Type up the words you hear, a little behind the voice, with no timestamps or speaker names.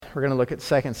We're going to look at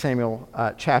 2 Samuel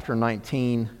chapter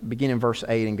 19, beginning in verse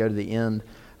 8 and go to the end.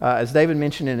 As David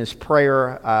mentioned in his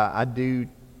prayer, I do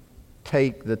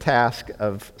take the task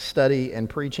of study and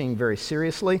preaching very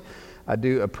seriously. I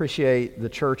do appreciate the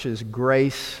church's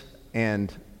grace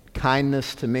and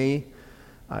kindness to me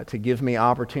to give me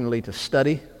opportunity to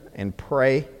study and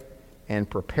pray and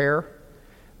prepare,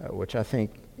 which I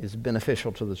think is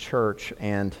beneficial to the church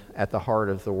and at the heart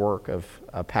of the work of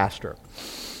a pastor.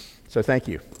 So thank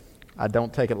you. I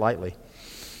don't take it lightly.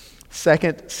 2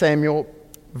 Samuel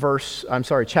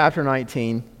chapter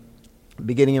 19,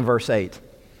 beginning in verse 8.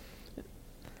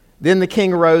 Then the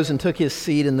king arose and took his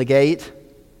seat in the gate,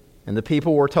 and the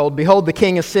people were told, "Behold, the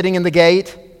king is sitting in the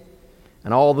gate."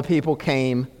 And all the people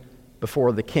came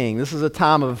before the king. This is a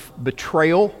time of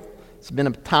betrayal. It's been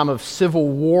a time of civil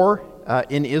war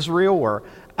in Israel, where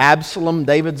Absalom,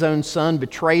 David's own son,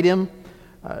 betrayed him,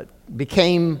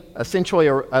 became essentially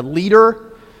a leader,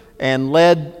 and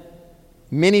led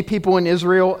many people in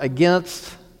Israel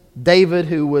against David,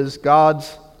 who was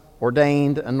God's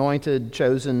ordained, anointed,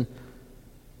 chosen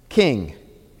king.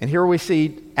 And here we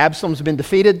see Absalom's been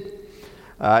defeated.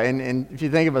 And if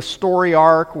you think of a story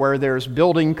arc where there's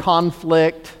building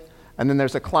conflict, and then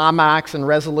there's a climax and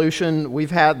resolution,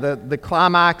 we've had the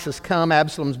climax has come,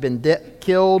 Absalom's been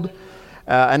killed,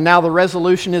 and now the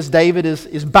resolution is David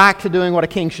is back to doing what a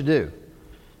king should do.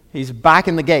 He's back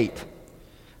in the gate.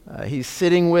 He's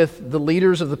sitting with the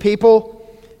leaders of the people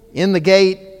in the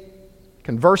gate,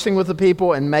 conversing with the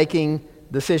people and making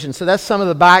decisions. So that's some of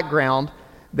the background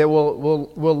that will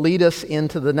lead us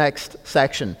into the next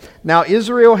section. Now,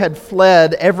 Israel had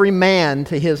fled every man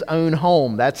to his own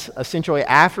home. That's essentially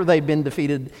after they'd been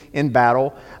defeated in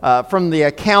battle. From the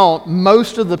account,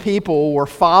 most of the people were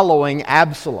following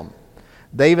Absalom.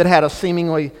 David had a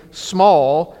seemingly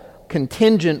small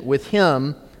contingent with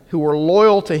him who were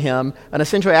loyal to him. And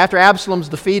essentially, after Absalom's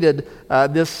defeated,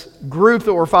 this group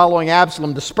that were following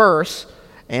Absalom disperse,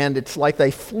 and it's like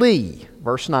they flee.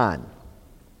 Verse 9.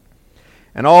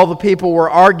 And all the people were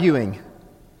arguing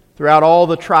throughout all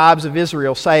the tribes of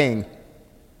Israel, saying,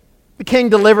 "The king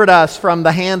delivered us from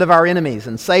the hand of our enemies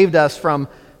and saved us from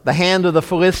the hand of the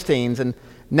Philistines, and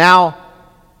now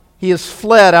he has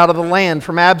fled out of the land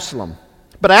from Absalom.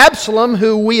 But Absalom,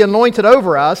 who we anointed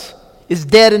over us, is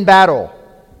dead in battle.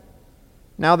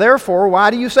 Now therefore, why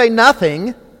do you say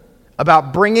nothing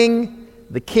about bringing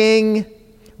the king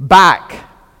back?"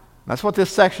 That's what this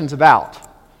section's about.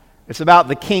 It's about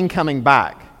the king coming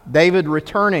back. David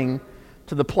returning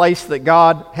to the place that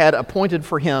God had appointed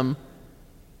for him,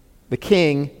 the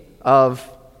king of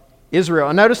Israel.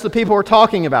 And notice the people are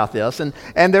talking about this, and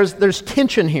there's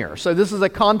tension here. So this is a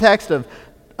context of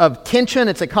tension.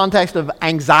 It's a context of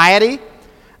anxiety.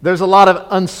 There's a lot of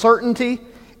uncertainty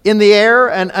in the air,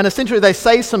 and essentially they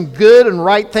say some good and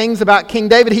right things about King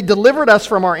David. He delivered us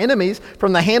from our enemies,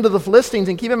 from the hand of the Philistines.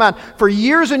 And keep in mind, for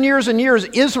years and years and years,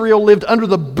 Israel lived under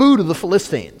the boot of the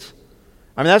Philistines.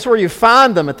 I mean, that's where you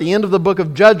find them at the end of the book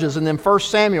of Judges and then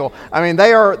 1 Samuel. I mean,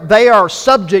 they are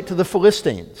subject to the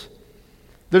Philistines.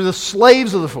 They're the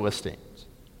slaves of the Philistines.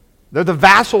 They're the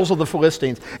vassals of the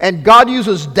Philistines. And God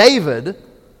uses David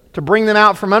to bring them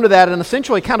out from under that and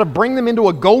essentially kind of bring them into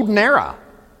a golden era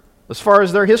as far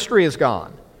as their history has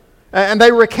gone. And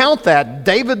they recount that.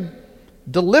 David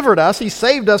delivered us. He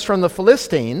saved us from the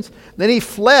Philistines. Then he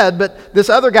fled, but this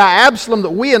other guy, Absalom,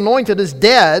 that we anointed, is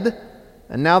dead.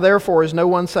 And now, therefore, is no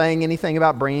one saying anything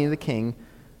about bringing the king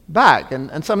back.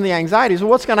 And some of the anxieties, well,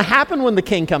 what's going to happen when the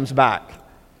king comes back?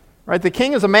 Right? The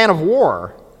king is a man of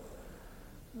war.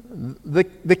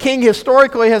 The king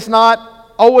historically has not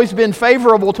always been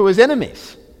favorable to his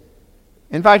enemies.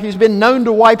 In fact, he's been known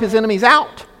to wipe his enemies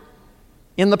out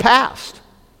in the past.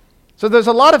 So there's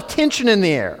a lot of tension in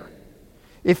the air.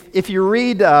 If you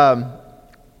read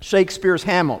Shakespeare's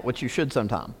Hamlet, which you should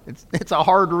sometime, it's a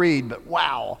hard read, but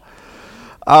wow.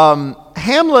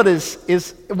 Hamlet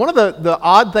is one of the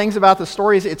odd things about the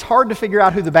story is it's hard to figure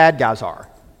out who the bad guys are,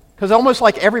 because almost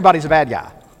like everybody's a bad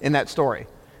guy in that story.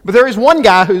 But there is one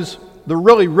guy who's the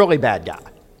really, really bad guy,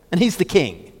 and he's the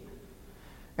king.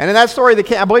 And in that story, the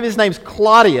king, I believe his name's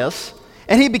Claudius,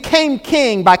 and he became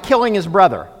king by killing his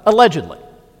brother, allegedly.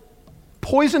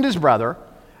 Poisoned his brother,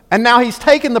 and now he's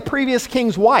taken the previous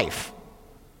king's wife.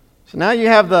 So now you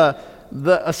have the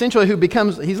essentially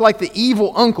he's like the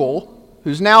evil uncle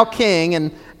who's now king,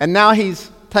 and now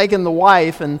he's taken the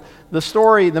wife, and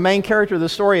the main character of the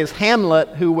story is Hamlet,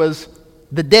 who was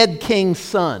the dead king's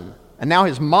son, and now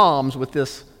his mom's with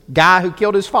this guy who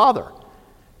killed his father.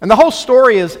 And the whole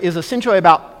story is essentially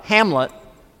about Hamlet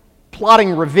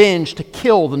plotting revenge to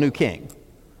kill the new king.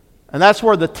 And that's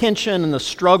where the tension and the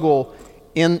struggle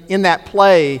in that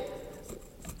play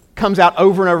comes out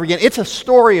over and over again. It's a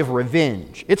story of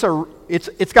revenge. It's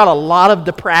got a lot of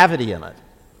depravity in it.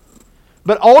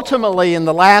 But ultimately, in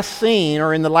the last scene,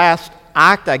 or in the last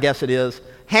act, I guess it is,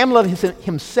 Hamlet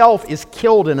himself is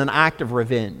killed in an act of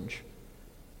revenge.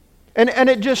 And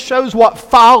it just shows what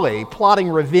folly plotting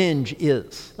revenge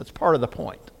is. That's part of the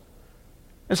point.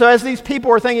 And so as these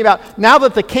people are thinking about, now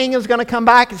that the king is going to come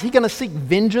back, is he going to seek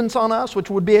vengeance on us, which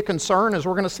would be a concern, as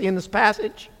we're going to see in this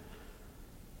passage?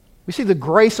 We see the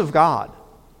grace of God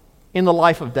in the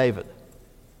life of David.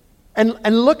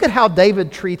 And look at how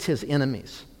David treats his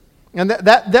enemies. And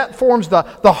that forms the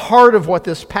heart of what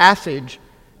this passage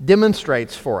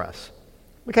demonstrates for us.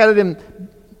 Look at it in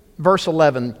verse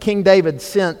 11. King David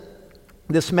sent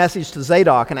this message to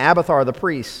Zadok and Abiathar the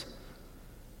priests.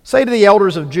 Say to the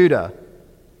elders of Judah,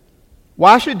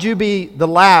 why should you be the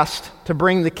last to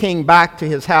bring the king back to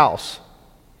his house?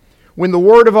 When the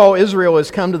word of all Israel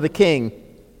has come to the king,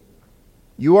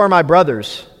 you are my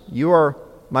brothers, you are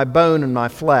my bone and my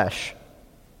flesh.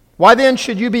 Why then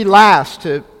should you be last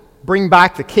to bring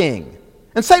back the king?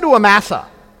 And say to Amasa,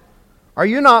 are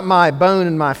you not my bone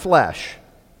and my flesh?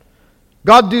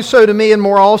 God do so to me and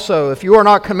more also, if you are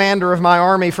not commander of my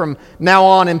army from now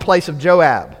on in place of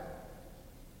Joab.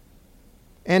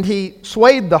 And he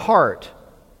swayed the heart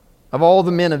of all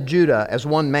the men of Judah as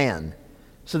one man,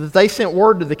 so that they sent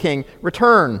word to the king,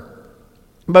 return,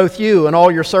 both you and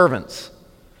all your servants.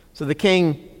 So the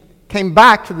king came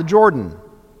back to the Jordan,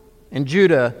 and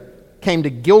Judah came to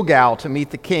Gilgal to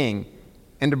meet the king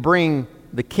and to bring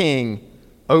the king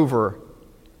over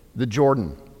the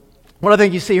Jordan. What I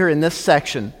think you see here in this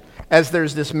section, as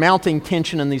there's this mounting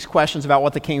tension and these questions about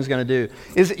what the king's going to do,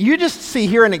 is you just see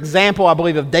here an example, I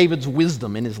believe, of David's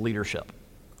wisdom in his leadership.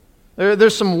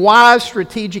 There's some wise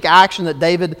strategic action that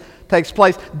David takes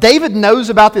place. David knows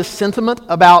about this sentiment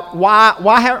about why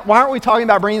aren't we talking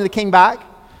about bringing the king back?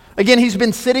 Again, he's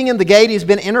been sitting in the gate. He's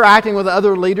been interacting with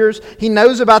other leaders. He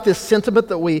knows about this sentiment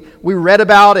that we read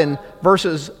about in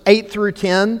verses 8 through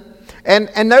 10.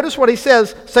 And notice what he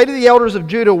says. Say to the elders of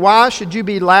Judah, why should you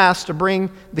be last to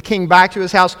bring the king back to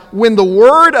his house when the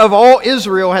word of all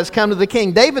Israel has come to the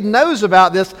king? David knows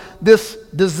about this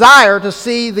desire to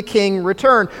see the king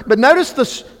return. But notice the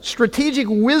strategic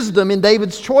wisdom in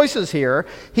David's choices here.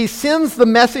 He sends the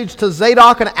message to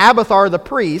Zadok and Abiathar the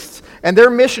priests, and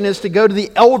their mission is to go to the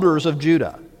elders of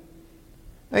Judah.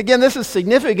 Again, this is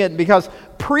significant because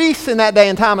priests in that day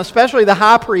and time, especially the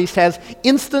high priest, has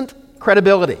instant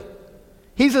credibility.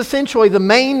 He's essentially the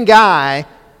main guy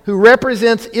who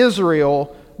represents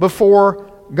Israel before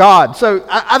God. So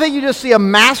I think you just see a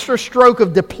master stroke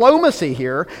of diplomacy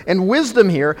here and wisdom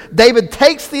here. David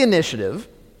takes the initiative,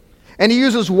 and he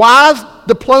uses wise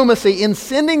diplomacy in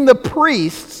sending the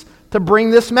priests to bring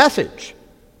this message.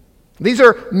 These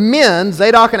are men,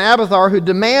 Zadok and Abiathar, who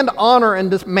demand honor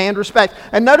and demand respect.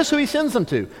 And notice who he sends them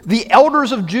to. The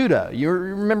elders of Judah. You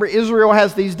remember Israel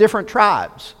has these different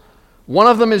tribes. One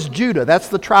of them is Judah. That's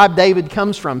the tribe David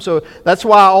comes from. So that's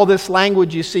why all this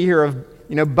language you see here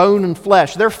of, bone and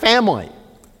flesh. They're family.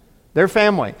 They're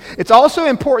family. It's also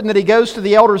important that he goes to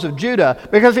the elders of Judah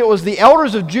because it was the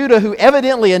elders of Judah who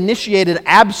evidently initiated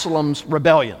Absalom's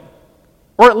rebellion,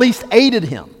 or at least aided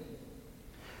him.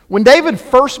 When David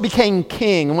first became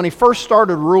king, and when he first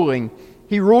started ruling,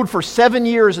 he ruled for 7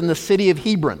 years in the city of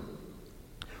Hebron,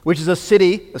 which is a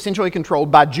city essentially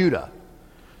controlled by Judah.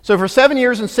 So for 7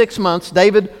 years and 6 months,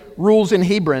 David rules in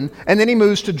Hebron, and then he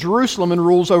moves to Jerusalem and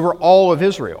rules over all of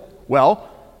Israel. Well,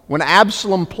 when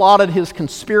Absalom plotted his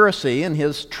conspiracy and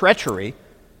his treachery,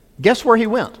 guess where he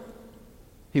went?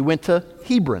 He went to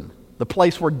Hebron, the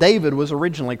place where David was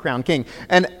originally crowned king.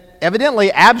 And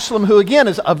evidently, Absalom, who again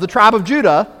is of the tribe of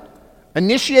Judah,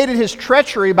 initiated his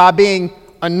treachery by being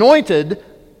anointed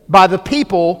by the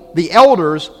people, the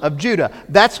elders of Judah.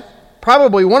 That's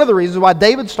probably one of the reasons why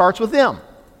David starts with them.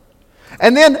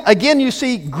 And then again, you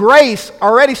see grace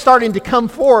already starting to come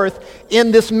forth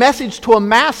in this message to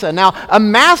Amasa. Now,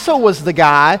 Amasa was the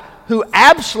guy who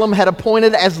Absalom had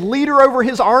appointed as leader over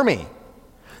his army.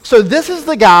 So this is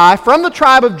the guy from the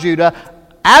tribe of Judah.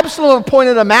 Absalom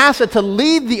appointed Amasa to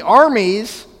lead the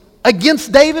armies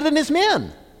against David and his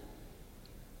men.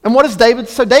 And what is David?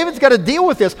 So David's got to deal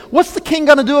with this. What's the king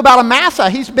going to do about Amasa?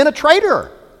 He's been a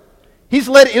traitor. He's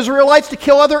led Israelites to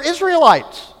kill other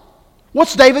Israelites.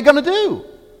 What's David going to do?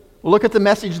 Well, look at the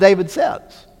message David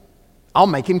says. I'll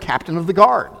make him captain of the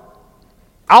guard.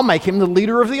 I'll make him the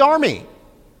leader of the army.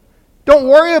 Don't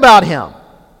worry about him.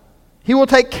 He will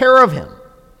take care of him.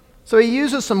 So he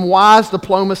uses some wise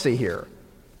diplomacy here.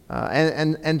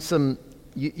 And some,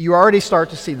 you already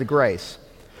start to see the grace.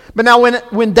 But now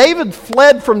when David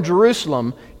fled from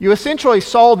Jerusalem, you essentially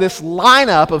saw this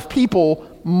lineup of people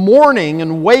mourning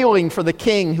and wailing for the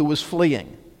king who was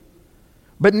fleeing.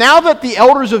 But now that the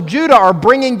elders of Judah are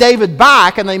bringing David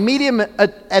back and they meet him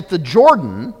at the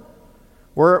Jordan,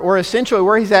 where essentially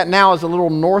where he's at now is a little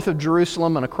north of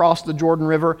Jerusalem and across the Jordan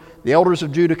River. The elders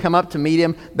of Judah come up to meet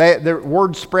him. The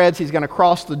word spreads he's going to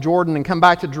cross the Jordan and come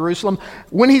back to Jerusalem.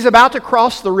 When he's about to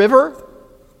cross the river,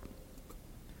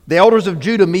 the elders of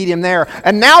Judah meet him there.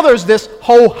 And now there's this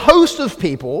whole host of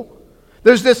people.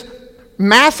 There's this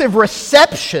massive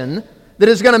reception that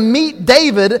is going to meet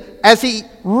David as he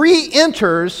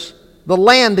re-enters the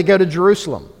land to go to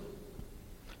Jerusalem.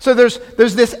 So there's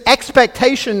this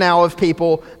expectation now of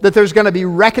people that there's going to be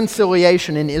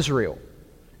reconciliation in Israel.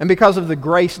 And because of the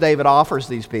grace David offers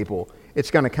these people,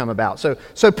 it's going to come about.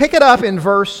 So pick it up in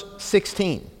verse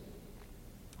 16.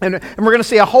 And we're going to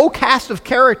see a whole cast of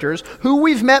characters who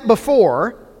we've met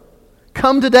before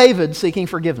come to David seeking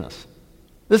forgiveness.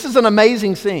 This is an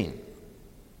amazing scene.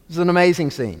 This is an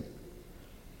amazing scene.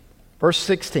 Verse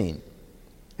 16.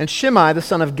 And Shimei, the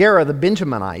son of Gera, the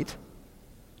Benjaminite,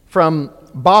 from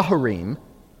Bahurim,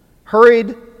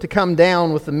 hurried to come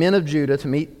down with the men of Judah to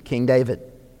meet King David.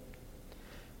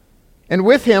 And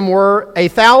with him were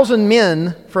 1,000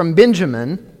 men from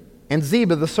Benjamin and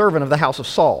Ziba, the servant of the house of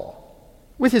Saul,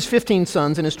 with his 15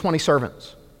 sons and his 20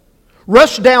 servants,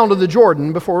 rushed down to the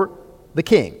Jordan before the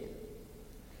king.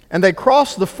 And they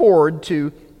crossed the ford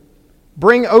to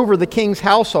bring over the king's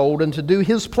household and to do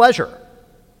his pleasure.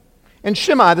 And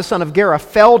Shimei, the son of Gera,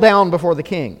 fell down before the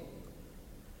king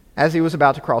as he was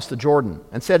about to cross the Jordan,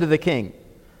 and said to the king,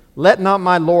 "Let not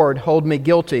my lord hold me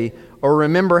guilty, or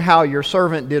remember how your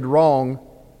servant did wrong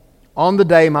on the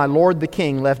day my lord the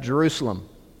king left Jerusalem.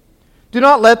 Do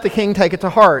not let the king take it to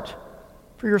heart,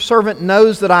 for your servant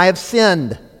knows that I have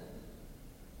sinned.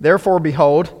 Therefore,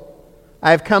 behold,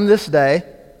 I have come this day,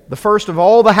 the first of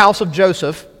all the house of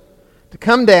Joseph, to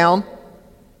come down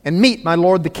and meet my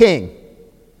lord the king."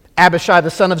 Abishai the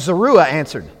son of Zeruiah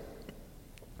answered,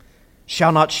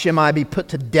 "Shall not Shimei be put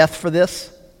to death for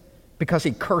this, because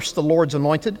he cursed the Lord's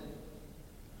anointed?"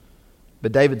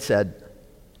 But David said,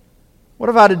 "What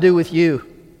have I to do with you,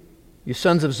 you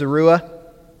sons of Zeruiah,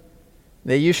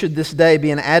 that you should this day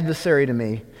be an adversary to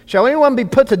me? Shall anyone be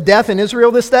put to death in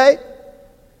Israel this day?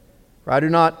 For I do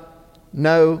not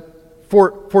know,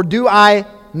 for do I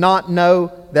not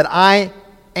know that I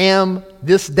am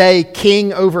this day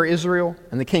king over Israel?"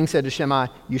 And the king said to Shimei,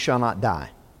 "You shall not die."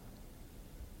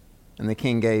 And the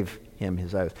king gave him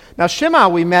his oath. Now Shimei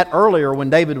we met earlier when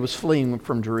David was fleeing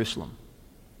from Jerusalem.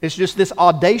 It's just this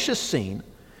audacious scene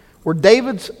where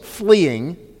David's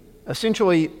fleeing,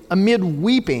 essentially amid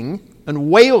weeping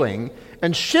and wailing,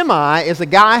 and Shimei is a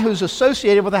guy who's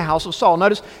associated with the house of Saul.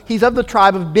 Notice he's of the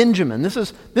tribe of Benjamin. This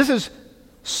is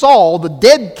Saul, the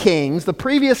dead king's, the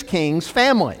previous king's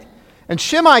family. And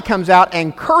Shimei comes out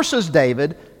and curses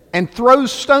David and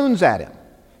throws stones at him.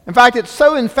 In fact, it's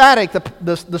so emphatic,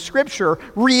 the scripture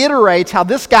reiterates how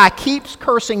this guy keeps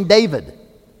cursing David.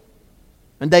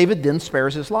 And David then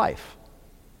spares his life.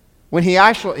 When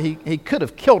he could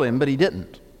have killed him, but he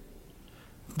didn't.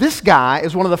 This guy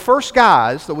is one of the first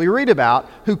guys that we read about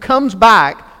who comes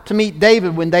back to meet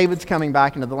David when David's coming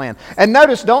back into the land. And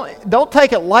notice, don't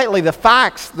take it lightly, the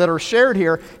facts that are shared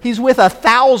here. He's with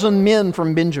 1,000 men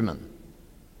from Benjamin.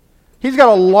 He's got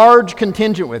a large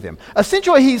contingent with him.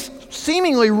 Essentially, he's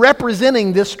seemingly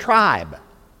representing this tribe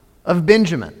of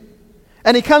Benjamin.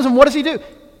 And he comes and what does he do?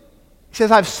 He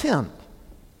says, "I've sinned."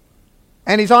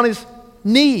 And he's on his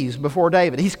knees before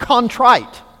David. He's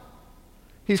contrite.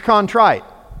 He's contrite.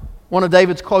 One of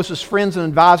David's closest friends and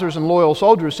advisors and loyal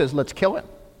soldiers says, "Let's kill him."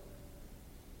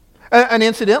 And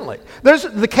incidentally,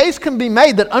 the case can be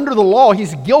made that under the law,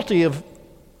 he's guilty of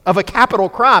a capital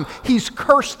crime. He's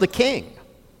cursed the king.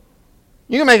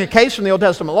 You can make a case from the Old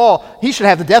Testament law, he should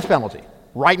have the death penalty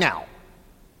right now.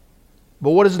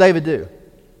 But what does David do?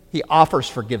 He offers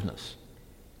forgiveness.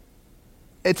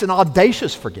 It's an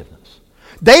audacious forgiveness.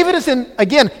 David is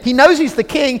again, he knows he's the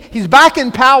king. He's back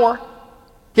in power.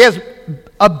 He has,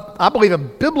 I believe, a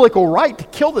biblical right to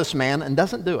kill this man and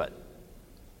doesn't do it.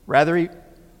 Rather, he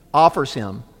offers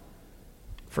him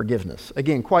forgiveness.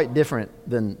 Again, quite different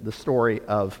than the story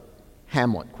of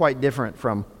Hamlet. Quite different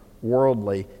from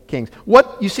worldly kings.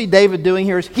 What you see David doing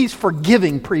here is he's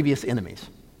forgiving previous enemies.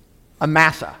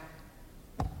 Amasa.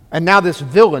 And now this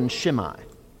villain, Shimei.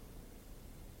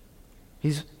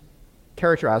 He's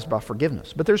characterized by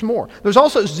forgiveness. But there's more. There's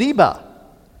also Ziba.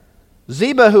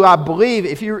 Ziba, who I believe,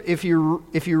 if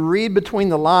you read between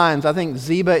the lines, I think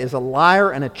Ziba is a liar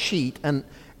and a cheat.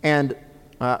 And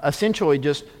essentially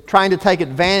just trying to take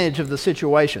advantage of the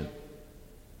situation.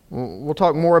 We'll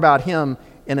talk more about him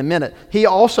in a minute. He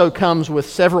also comes with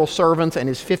several servants and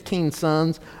his 15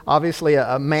 sons, obviously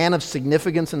a man of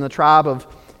significance in the tribe of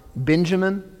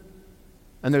Benjamin,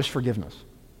 and there's forgiveness.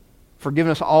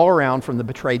 Forgiveness all around from the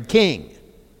betrayed king.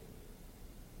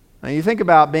 Now you think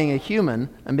about being a human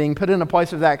and being put in a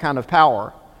place of that kind of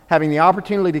power, having the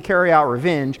opportunity to carry out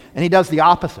revenge, and he does the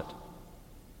opposite.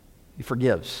 He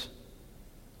forgives.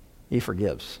 He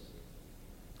forgives.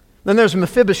 Then there's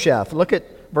Mephibosheth. Look at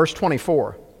verse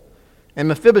 24. And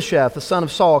Mephibosheth, the son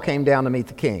of Saul, came down to meet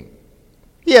the king.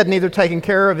 He had neither taken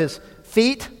care of his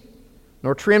feet,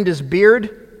 nor trimmed his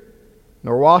beard,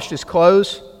 nor washed his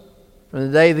clothes, from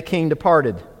the day the king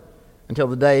departed until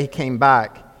the day he came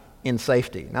back in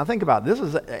safety. Now think about it. This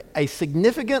is a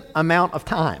significant amount of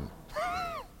time.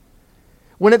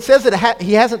 When it says that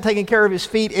he hasn't taken care of his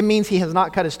feet, it means he has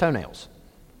not cut his toenails.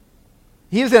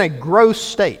 He is in a gross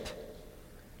state.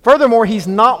 Furthermore, he's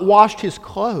not washed his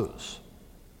clothes.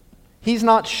 He's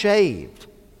not shaved.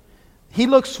 He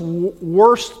looks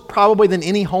worse probably than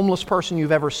any homeless person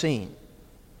you've ever seen,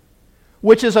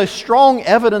 which is a strong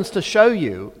evidence to show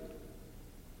you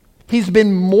he's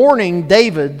been mourning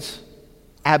David's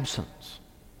absence.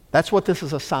 That's what this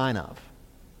is a sign of.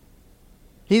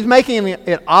 He's making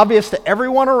it obvious to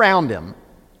everyone around him.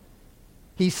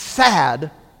 He's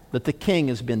sad that the king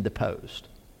has been deposed.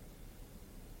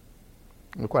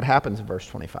 Look what happens in verse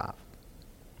 25.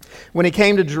 When he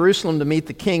came to Jerusalem to meet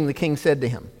the king said to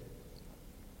him,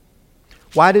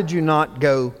 "Why did you not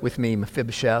go with me,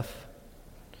 Mephibosheth?"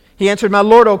 He answered, "My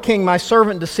lord, O king, my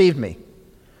servant deceived me.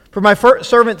 For your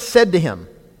servant said to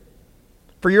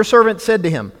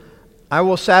him, I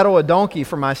will saddle a donkey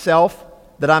for myself,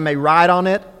 that I may ride on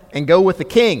it and go with the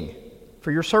king,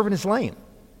 for your servant is lame.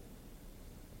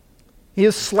 He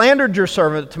has slandered your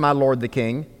servant to my lord the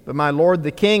king, but my lord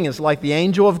the king is like the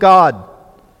angel of God.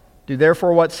 Do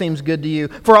therefore what seems good to you.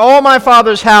 For all my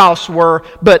father's house were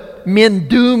but men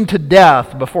doomed to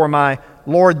death before my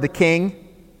lord the king.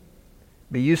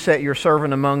 But you set your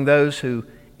servant among those who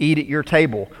eat at your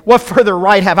table. What further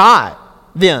right have I,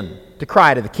 then, to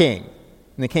cry to the king?"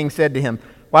 And the king said to him,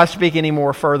 "Why speak any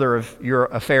more further of your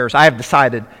affairs? I have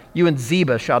decided, you and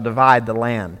Ziba shall divide the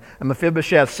land." And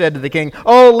Mephibosheth said to the king,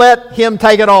 "Oh, let him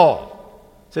take it all,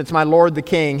 since my lord the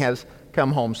king has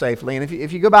come home safely." And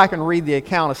if you go back and read the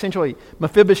account, essentially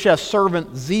Mephibosheth's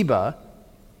servant Ziba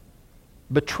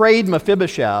betrayed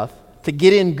Mephibosheth to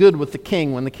get in good with the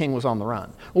king when the king was on the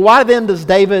run. Well, why then does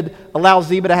David allow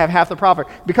Ziba to have half the profit?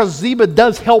 Because Ziba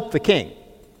does help the king.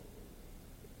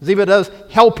 Ziba does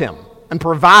help him and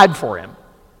provide for him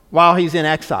while he's in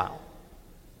exile.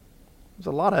 There's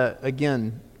a lot of,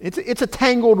 again, it's a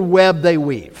tangled web they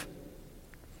weave.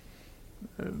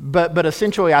 But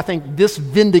essentially, I think this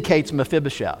vindicates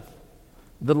Mephibosheth,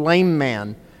 the lame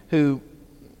man who,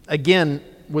 again,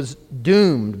 was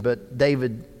doomed, but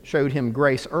David showed him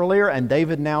grace earlier, and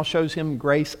David now shows him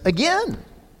grace again.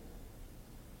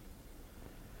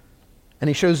 And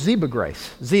he shows Ziba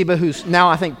grace. Ziba, who's now,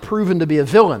 I think, proven to be a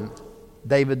villain,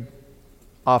 David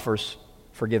offers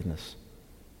forgiveness.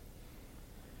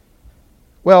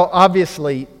 Well,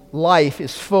 obviously, life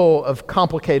is full of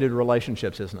complicated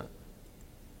relationships, isn't it?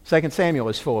 2 Samuel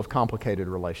is full of complicated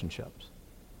relationships.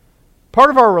 Part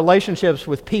of our relationships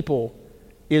with people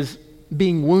is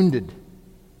being wounded,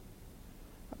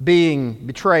 being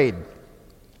betrayed.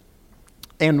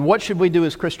 And what should we do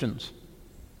as Christians?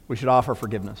 We should offer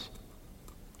forgiveness.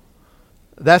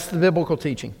 That's the biblical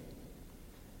teaching.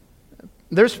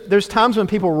 There's times when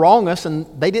people wrong us and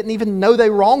they didn't even know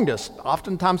they wronged us.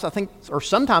 Oftentimes, I think, or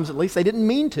sometimes at least, they didn't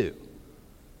mean to.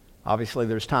 Obviously,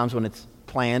 there's times when it's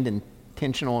planned and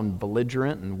intentional and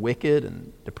belligerent and wicked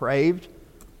and depraved.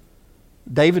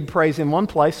 David prays in one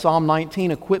place, Psalm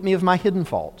 19, "Acquit me of my hidden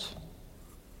faults."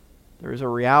 There is a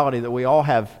reality that we all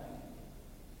have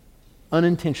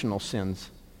unintentional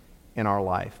sins in our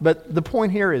life. But the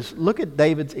point here is, look at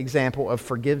David's example of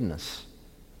forgiveness.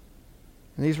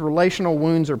 And these relational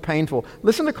wounds are painful.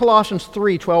 Listen to Colossians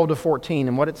 3, 12 to 14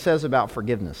 and what it says about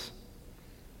forgiveness.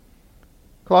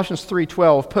 Colossians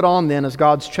 3:12, "Put on then as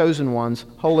God's chosen ones,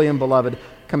 holy and beloved,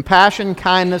 compassion,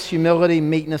 kindness, humility,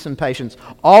 meekness, and patience."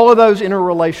 All of those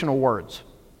interrelational words.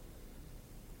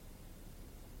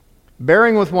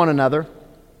 "Bearing with one another,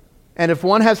 and if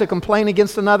one has a complaint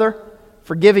against another,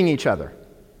 forgiving each other,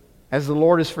 as the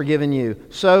Lord has forgiven you,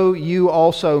 so you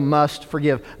also must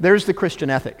forgive." There's the Christian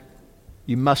ethic.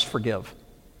 You must forgive.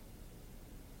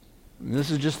 And this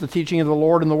is just the teaching of the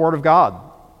Lord and the Word of God.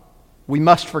 We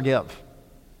must forgive.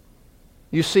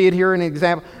 You see it here in an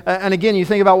example. And again, you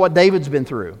think about what David's been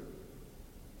through.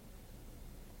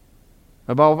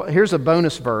 Here's a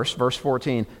bonus verse, verse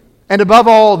 14. And above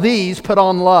all these, put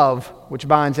on love, which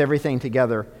binds everything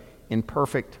together in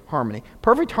perfect harmony.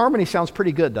 Perfect harmony sounds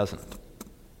pretty good, doesn't it?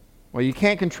 Well, you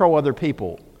can't control other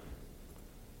people,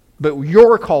 but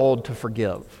you're called to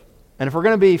forgive. And if we're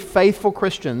going to be faithful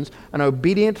Christians and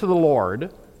obedient to the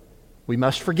Lord, we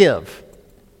must forgive.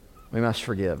 We must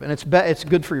forgive. And it's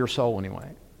good for your soul anyway.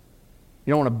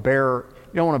 You don't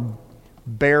want to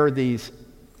bear these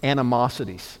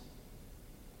animosities.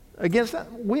 Against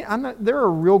that, there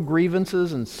are real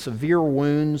grievances and severe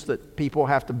wounds that people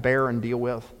have to bear and deal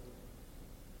with.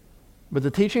 But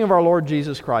the teaching of our Lord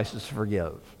Jesus Christ is to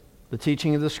forgive. The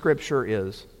teaching of the Scripture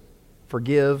is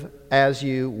forgive as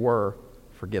you were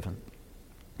forgiven.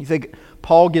 You think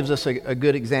Paul gives us a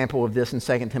good example of this in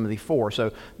 2 Timothy 4.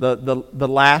 So the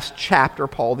last chapter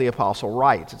Paul the Apostle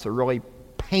writes. It's a really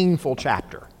painful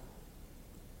chapter.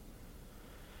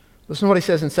 Listen to what he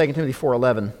says in 2 Timothy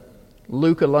 4:11.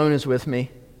 Luke alone is with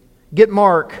me. Get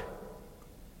Mark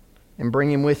and bring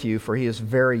him with you, for he is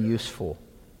very useful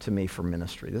to me for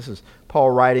ministry. This is Paul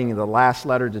writing the last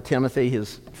letter to Timothy,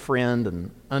 his friend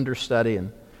and understudy,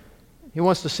 and he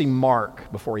wants to see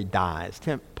Mark before he dies.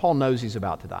 Paul knows he's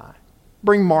about to die.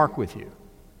 Bring Mark with you.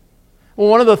 Well,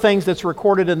 one of the things that's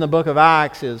recorded in the book of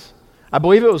Acts is, I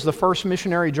believe it was the first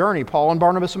missionary journey, Paul and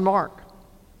Barnabas and Mark.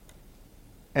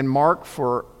 And Mark,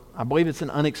 for, I believe it's an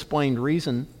unexplained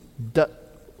reason,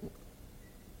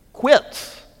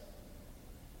 quits,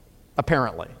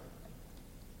 apparently.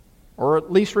 Or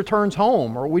at least returns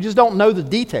home, or we just don't know the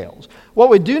details. What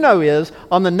we do know is,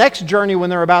 on the next journey when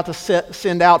they're about to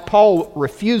send out, Paul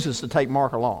refuses to take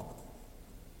Mark along.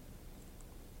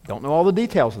 Don't know all the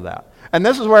details of that. And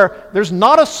this is where there's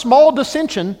not a small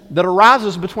dissension that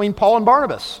arises between Paul and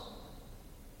Barnabas.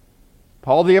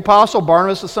 Paul the Apostle,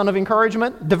 Barnabas the son of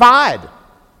encouragement, divide.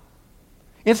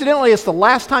 Incidentally, it's the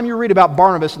last time you read about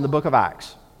Barnabas in the book of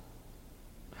Acts.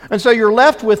 And so you're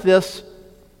left with this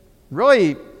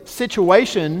really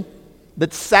situation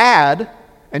that's sad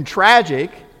and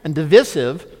tragic and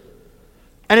divisive,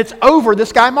 and it's over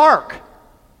this guy Mark,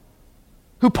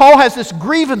 who Paul has this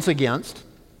grievance against,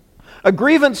 a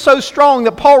grievance so strong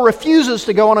that Paul refuses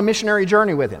to go on a missionary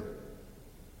journey with him.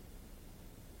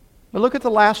 But look at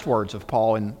the last words of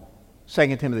Paul in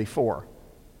 2 Timothy 4.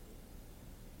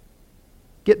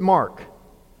 Get Mark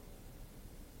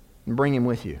and bring him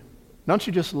with you. Don't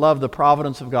you just love the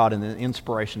providence of God and the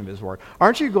inspiration of His Word?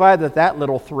 Aren't you glad that that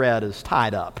little thread is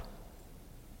tied up?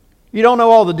 You don't know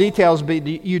all the details, but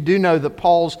you do know that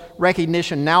Paul's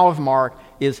recognition now of Mark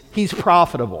is he's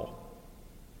profitable.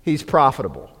 He's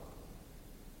profitable.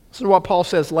 Listen to what Paul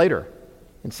says later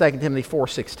in 2 Timothy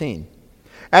 4:16.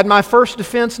 At my first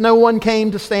defense, no one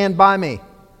came to stand by me,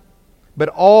 but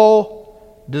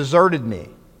all deserted me.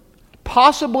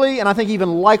 Possibly, and I think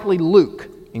even likely Luke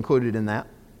included in that.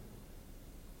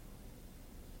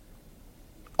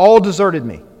 All deserted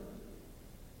me.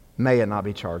 May it not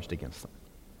be charged against them.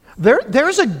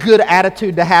 There's a good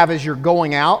attitude to have as you're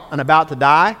going out and about to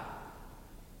die.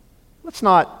 Let's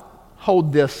not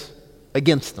hold this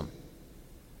against them.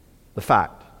 The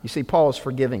fact. You see, Paul is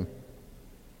forgiving.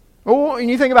 Oh, and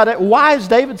you think about it, why is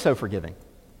David so forgiving?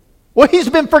 Well, he's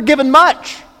been forgiven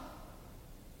much.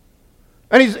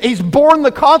 And he's borne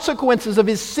the consequences of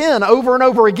his sin over and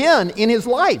over again in his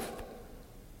life.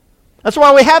 That's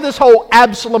why we have this whole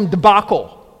Absalom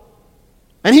debacle.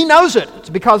 And he knows it.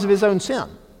 It's because of his own sin.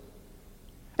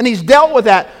 And he's dealt with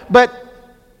that. But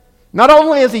not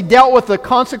only has he dealt with the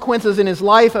consequences in his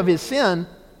life of his sin,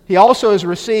 he also has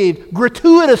received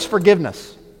gratuitous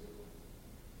forgiveness.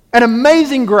 An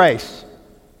amazing grace.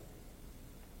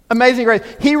 Amazing grace.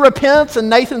 He repents and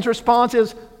Nathan's response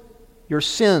is, your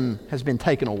sin has been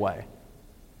taken away.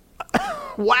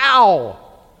 Wow!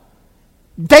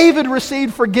 David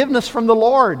received forgiveness from the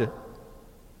Lord.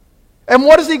 And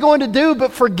what is he going to do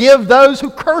but forgive those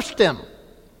who cursed him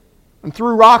and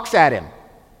threw rocks at him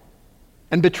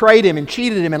and betrayed him and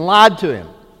cheated him and lied to him?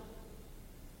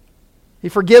 He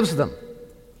forgives them.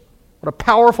 What a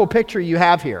powerful picture you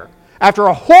have here. After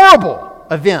a horrible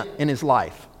event in his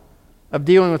life of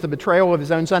dealing with the betrayal of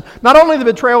his own son, not only the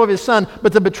betrayal of his son,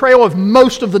 but the betrayal of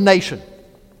most of the nation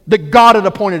that God had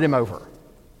appointed him over.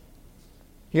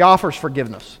 He offers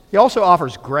forgiveness. He also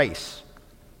offers grace.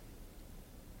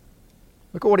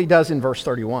 Look at what he does in verse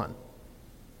 31.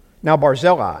 Now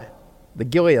Barzillai, the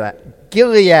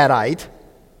Gileadite,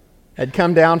 had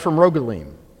come down from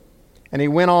Rogelim, and he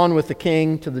went on with the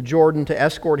king to the Jordan to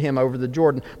escort him over the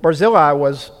Jordan. Barzillai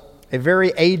was a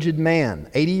very aged man,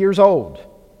 80 years old.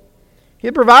 He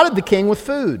had provided the king with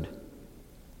food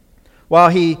while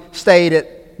he stayed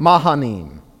at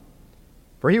Mahanaim,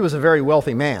 for he was a very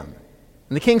wealthy man.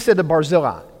 And the king said to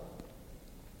Barzillai,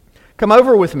 "Come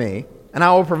over with me, and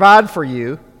I will provide for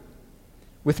you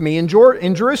with me in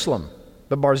Jerusalem."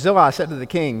 But Barzillai said to the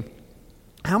king,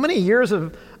 "How many years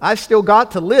have I still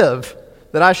got to live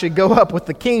that I should go up with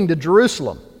the king to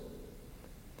Jerusalem?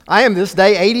 I am this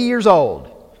day 80 years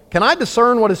old. Can I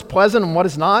discern what is pleasant and what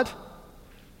is not?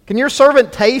 Can your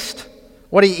servant taste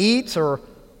what he eats or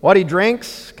what he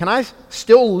drinks? Can I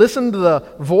still listen to the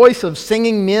voice of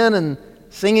singing men and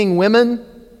singing women?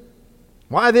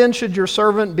 Why then should your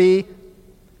servant be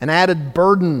an added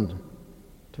burden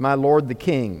to my lord the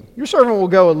king? Your servant will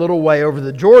go a little way over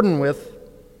the Jordan with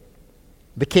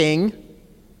the king.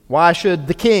 Why should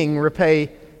the king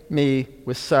repay me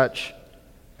with such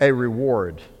a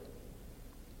reward?"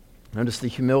 Notice the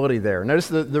humility there. Notice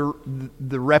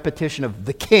the repetition of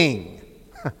the king.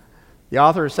 The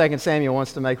author of 2 Samuel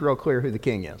wants to make real clear who the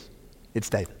king is. It's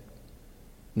David.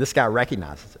 And this guy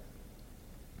recognizes it.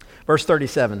 Verse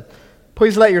 37,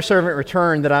 "Please let your servant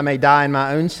return that I may die in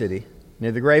my own city,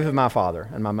 near the grave of my father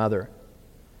and my mother.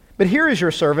 But here is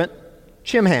your servant,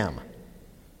 Chimham.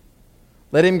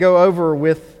 Let him go over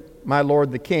with my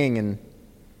lord the king and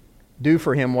do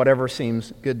for him whatever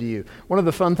seems good to you." One of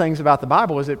the fun things about the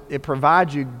Bible is it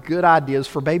provides you good ideas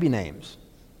for baby names.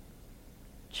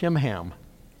 Chimham.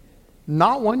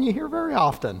 Not one you hear very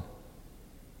often.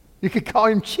 You could call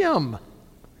him Chim.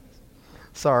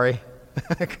 Sorry,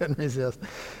 I couldn't resist.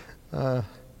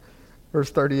 Verse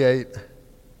 38.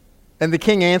 "And the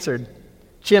king answered,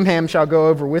 Chimham shall go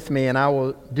over with me, and I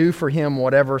will do for him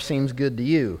whatever seems good to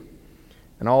you.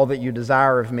 And all that you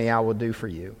desire of me I will do for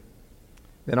you."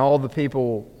 Then all the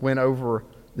people went over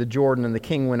the Jordan, and the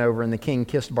king went over, and the king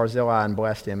kissed Barzillai and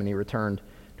blessed him, and he returned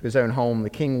to his own home. The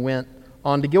king went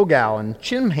on to Gilgal, and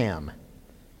Chimham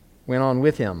went on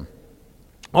with him.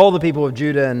 All the people of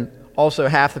Judah and also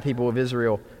half the people of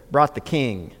Israel brought the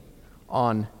king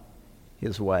on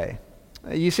his way.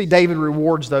 You see, David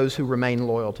rewards those who remain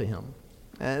loyal to him.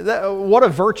 What a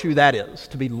virtue that is,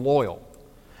 to be loyal.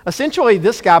 Essentially,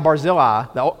 this guy, Barzillai,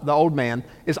 the old man,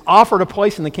 is offered a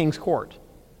place in the king's court.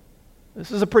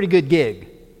 This is a pretty good gig.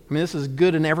 I mean, this is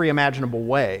good in every imaginable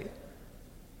way.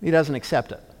 He doesn't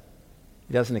accept it.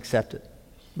 He doesn't accept it.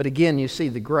 But again, you see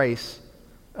the grace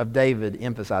of David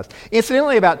emphasized.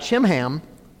 Incidentally, about Chimham,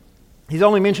 he's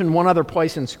only mentioned one other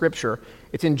place in Scripture.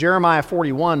 It's in Jeremiah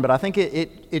 41, but I think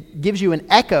it gives you an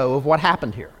echo of what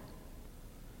happened here.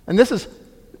 And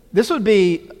this would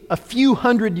be a few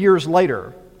hundred years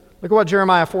later. Look at what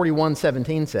Jeremiah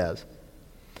 41:17 says.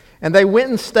 "And they went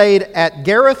and stayed at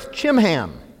Gereth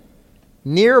Chimham,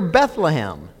 near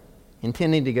Bethlehem,"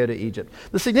 intending to go to Egypt.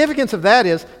 The significance of that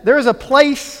is there is a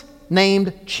place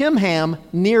named Chimham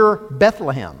near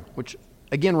Bethlehem, which,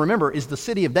 again, remember, is the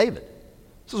city of David.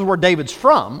 This is where David's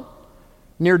from.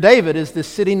 Near David is this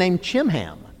city named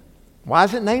Chimham. Why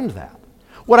is it named that?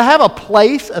 Well, to have a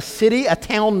place, a city, a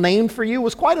town named for you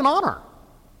was quite an honor.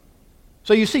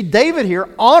 So you see, David here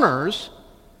honors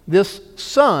this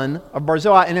son of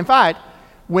Barzillai. And in fact,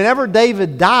 whenever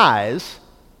David dies,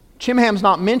 Chimham's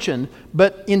not mentioned,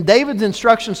 but in David's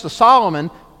instructions to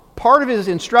Solomon, part of his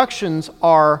instructions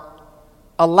are,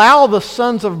 allow the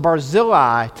sons of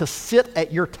Barzillai to sit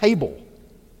at your table.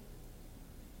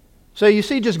 So you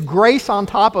see just grace on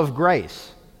top of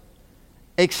grace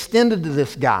extended to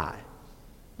this guy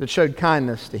that showed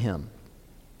kindness to him.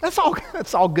 That's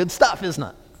all good stuff, isn't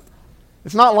it?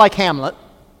 It's not like Hamlet.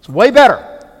 It's way better.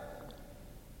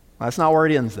 Well, that's not where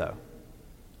it ends, though.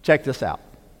 Check this out.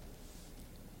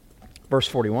 Verse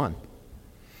 41.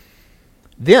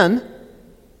 "Then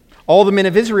all the men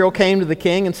of Israel came to the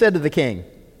king and said to the king,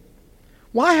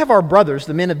 Why have our brothers,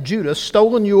 the men of Judah,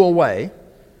 stolen you away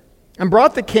and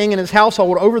brought the king and his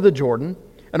household over the Jordan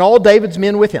and all David's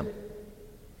men with him?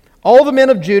 All the men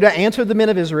of Judah answered the men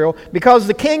of Israel, Because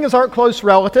the king is our close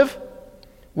relative.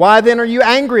 Why then are you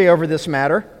angry over this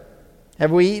matter?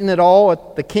 Have we eaten it all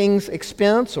at the king's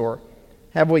expense, or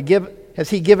has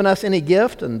he given us any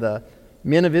gift?" And the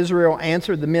men of Israel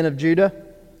answered the men of Judah,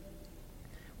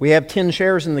 "We have 10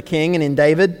 shares in the king and in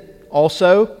David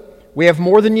also. We have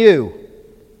more than you.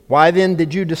 Why then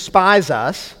did you despise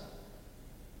us?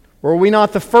 Were we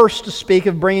not the first to speak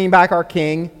of bringing back our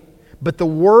king? But the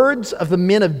words of the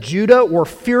men of Judah were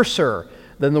fiercer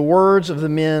than the words of the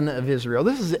men of Israel."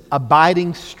 This is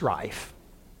abiding strife.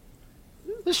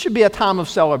 This should be a time of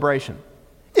celebration.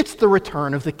 It's the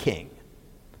return of the king.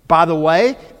 By the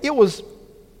way, it was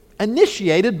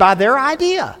initiated by their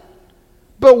idea.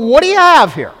 But what do you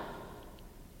have here?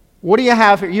 What do you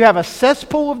have here? You have a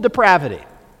cesspool of depravity,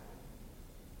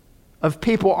 of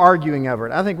people arguing over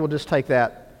it. I think we'll just take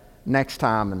that next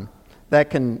time, and that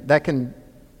can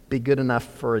be good enough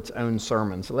for its own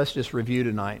sermon. So let's just review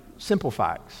tonight. Simple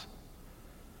facts.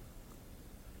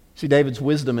 See David's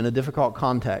wisdom in a difficult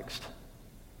context.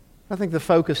 I think the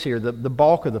focus here, the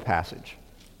bulk of the passage,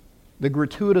 the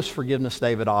gratuitous forgiveness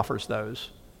David offers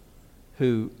those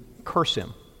who curse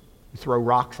him, who throw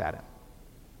rocks at him.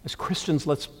 As Christians,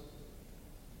 let's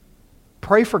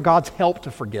pray for God's help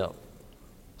to forgive.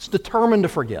 Let's determine to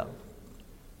forgive.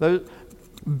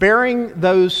 Bearing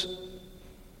those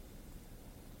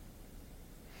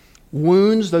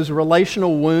wounds, those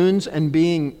relational wounds, and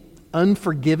being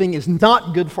unforgiving is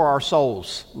not good for our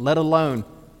souls, let alone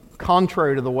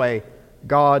contrary to the way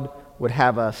God would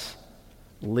have us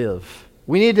live.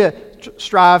 We need to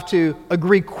strive to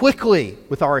agree quickly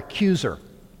with our accuser,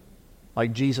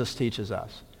 like Jesus teaches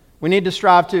us. We need to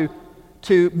strive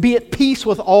to be at peace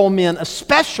with all men,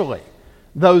 especially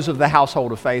those of the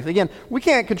household of faith. Again, we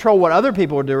can't control what other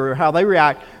people do or how they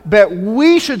react, but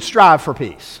we should strive for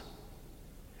peace.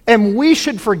 And we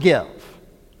should forgive.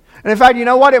 And in fact, you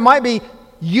know what? It might be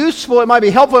useful, it might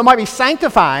be helpful, it might be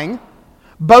sanctifying,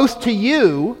 both to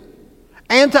you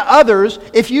and to others,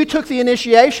 if you took the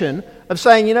initiation of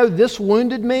saying, you know, this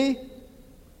wounded me,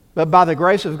 but by the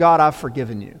grace of God, I've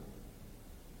forgiven you.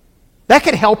 That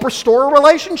could help restore a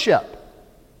relationship.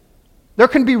 There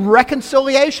can be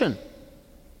reconciliation.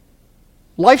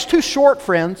 Life's too short,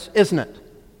 friends, isn't it?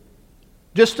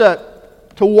 Just to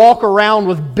walk around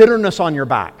with bitterness on your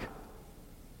back.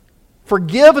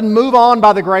 Forgive and move on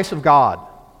by the grace of God.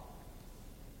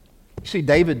 You see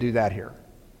David do that here.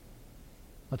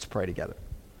 Let's pray together.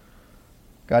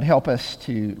 God, help us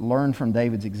to learn from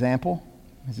David's example,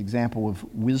 his example of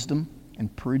wisdom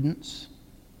and prudence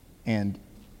and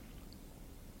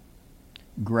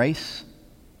grace,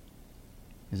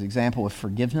 his example of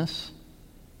forgiveness,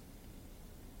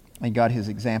 and God, his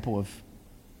example of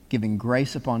giving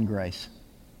grace upon grace.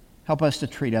 Help us to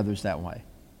treat others that way.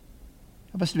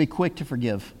 Help us to be quick to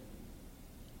forgive.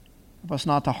 Help us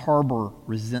not to harbor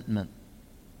resentment.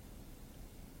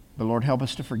 But Lord, help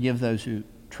us to forgive those who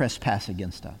trespass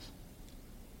against us.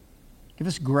 Give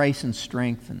us grace and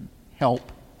strength and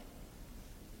help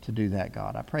to do that,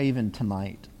 God. I pray even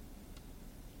tonight,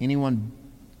 anyone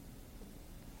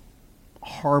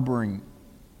harboring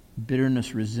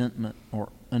bitterness, resentment, or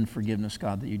unforgiveness,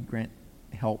 God, that you'd grant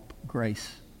help,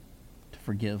 grace to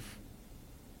forgive.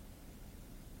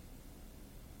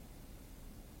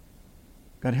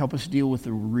 God, help us deal with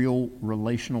the real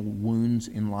relational wounds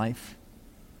in life.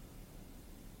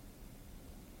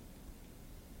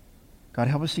 God,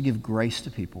 help us to give grace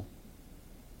to people.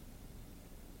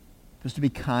 Help us to be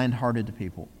kind-hearted to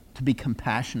people, to be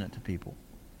compassionate to people,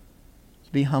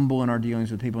 to be humble in our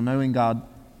dealings with people, knowing, God,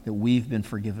 that we've been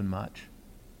forgiven much.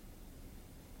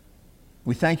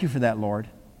 We thank you for that, Lord,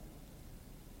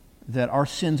 that our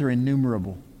sins are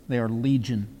innumerable. They are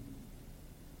legion.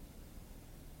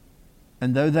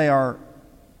 And though they are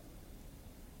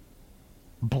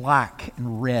black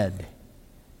and red,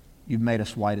 you've made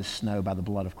us white as snow by the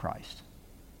blood of Christ.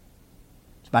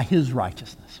 It's by his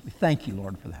righteousness. We thank you,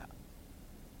 Lord, for that.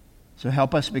 So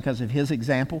help us because of his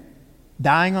example,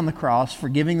 dying on the cross,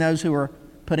 forgiving those who are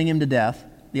putting him to death,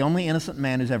 the only innocent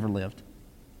man who's ever lived.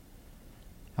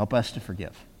 Help us to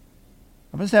forgive.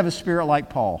 Help us to have a spirit like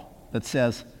Paul that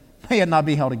says, may it not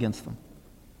be held against them,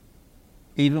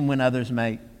 even when others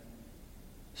make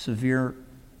severe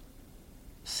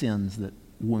sins that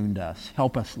wound us.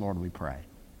 Help us, Lord, we pray.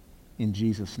 In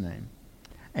Jesus' name,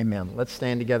 amen. Let's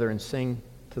stand together and sing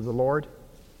to the Lord.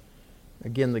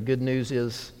 Again, the good news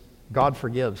is God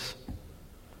forgives.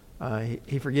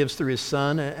 He forgives through his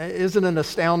Son. Isn't it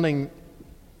astounding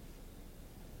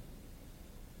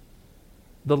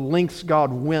the lengths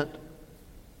God went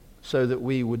so that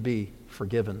we would be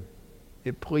forgiven?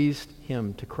 It pleased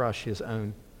him to crush his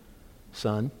own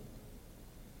Son.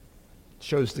 It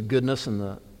shows the goodness and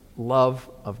the love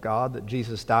of God that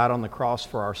Jesus died on the cross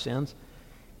for our sins.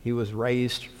 He was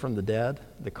raised from the dead.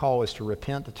 The call is to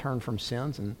repent, to turn from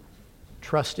sins, and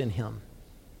trust in him.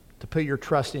 To put your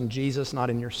trust in Jesus,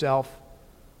 not in yourself.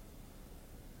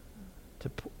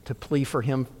 To plea for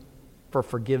him for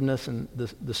forgiveness. And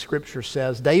the scripture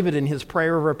says, David in his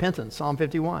prayer of repentance, Psalm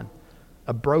 51,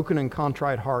 a broken and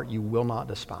contrite heart you will not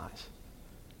despise.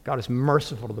 God is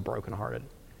merciful to the brokenhearted.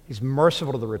 He's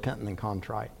merciful to the repentant and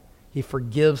contrite. He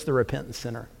forgives the repentant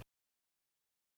sinner.